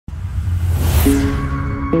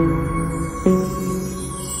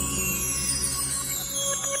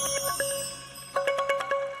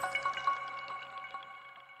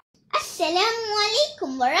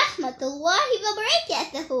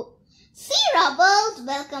warahmatullahi wabarakatuh. Seerah World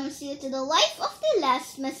welcomes you to the life of the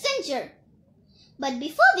last messenger. But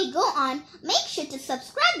before we go on, make sure to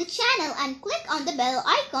subscribe the channel and click on the bell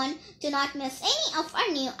icon to not miss any of our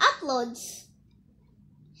new uploads.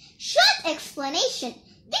 Short explanation.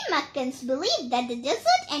 The Meccans believed that the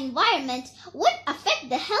desert environment would affect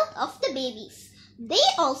the health of the babies. They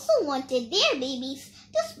also wanted their babies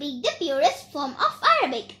to speak the purest form of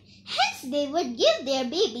Arabic. Hence, they would give their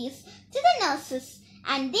babies to the nurses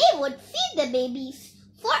and they would feed the babies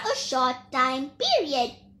for a short time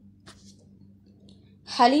period.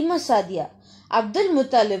 Halima Sadia. Abdul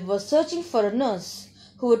Muttalib was searching for a nurse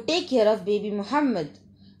who would take care of baby Muhammad.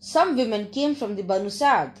 Some women came from the Banu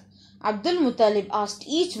Sa'd. Abdul Muttalib asked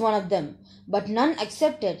each one of them, but none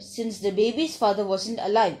accepted since the baby's father wasn't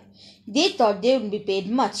alive. They thought they wouldn't be paid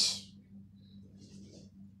much.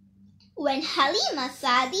 When Halima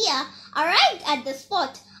Sadia arrived at the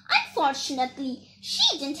spot, unfortunately,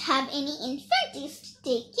 she didn't have any infanties to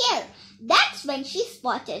take care. That's when she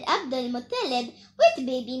spotted Abdul Muttalib with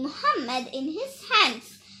baby Muhammad in his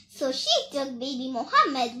hands. So she took baby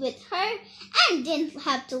Muhammad with her and didn't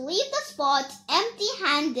have to leave the spot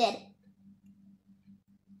empty-handed.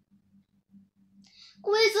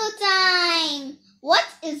 Quiz time! What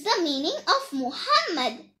is the meaning of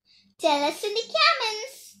Muhammad? Tell us in the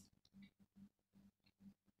comments.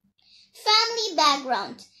 Family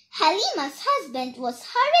background. Halima's husband was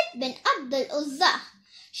Harith bin Abdul Uzza.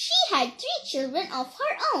 She had 3 children of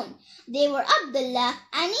her own. They were Abdullah,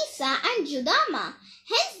 Anisa and Judama.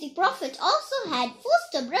 Hence the Prophet also had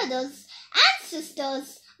foster brothers and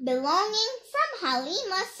sisters belonging from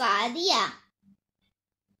Halima Sadia.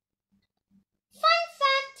 Fun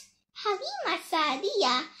fact, Halima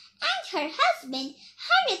Sadia and her husband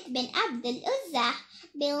Harith bin Abdul Uzza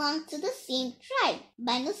belonged to the same tribe,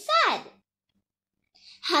 Banu Sa'd.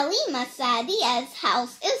 Halima Sadia's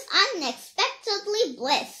house is unexpectedly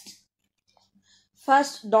blessed.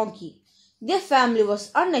 Fast donkey. Their family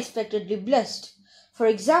was unexpectedly blessed. For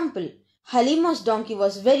example, Halima's donkey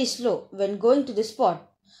was very slow when going to the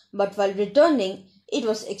spot, but while returning, it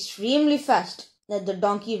was extremely fast that the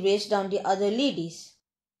donkey raced down the other ladies.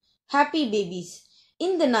 Happy babies.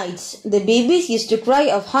 In the nights, the babies used to cry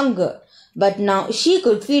of hunger, but now she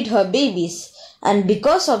could feed her babies, and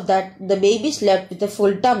because of that, the baby slept with a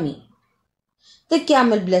full tummy. The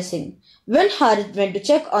camel blessing. When Harith went to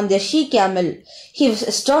check on their she-camel, he was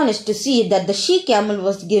astonished to see that the she-camel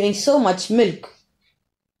was giving so much milk.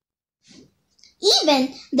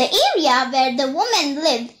 Even the area where the woman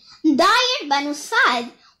lived, Dair Banu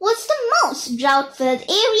Sa'd, was the most drought-filled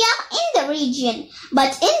area in the region,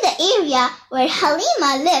 but in the area where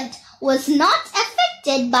Halima lived was not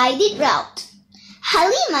affected by the drought.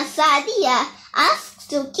 Halima Sadia asked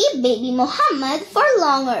to keep baby Muhammad for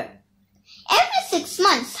longer. Every 6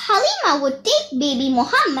 months, Halima would take baby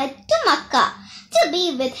Muhammad to Makkah to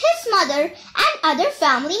be with his mother and other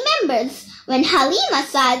family members. When Halima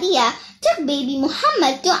Sadia took baby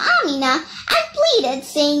Muhammad to Amina and pleaded,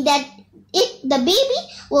 saying that the baby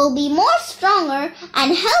will be more stronger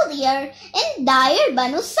and healthier in Dair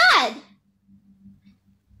Banu Sa'd.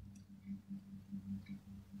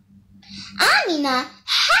 Amina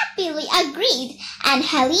happily agreed and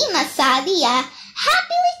Halima Sadia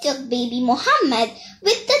happily took baby Muhammad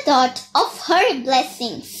with the thought of her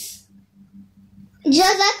blessings.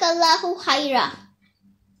 Jazakallahu khaira.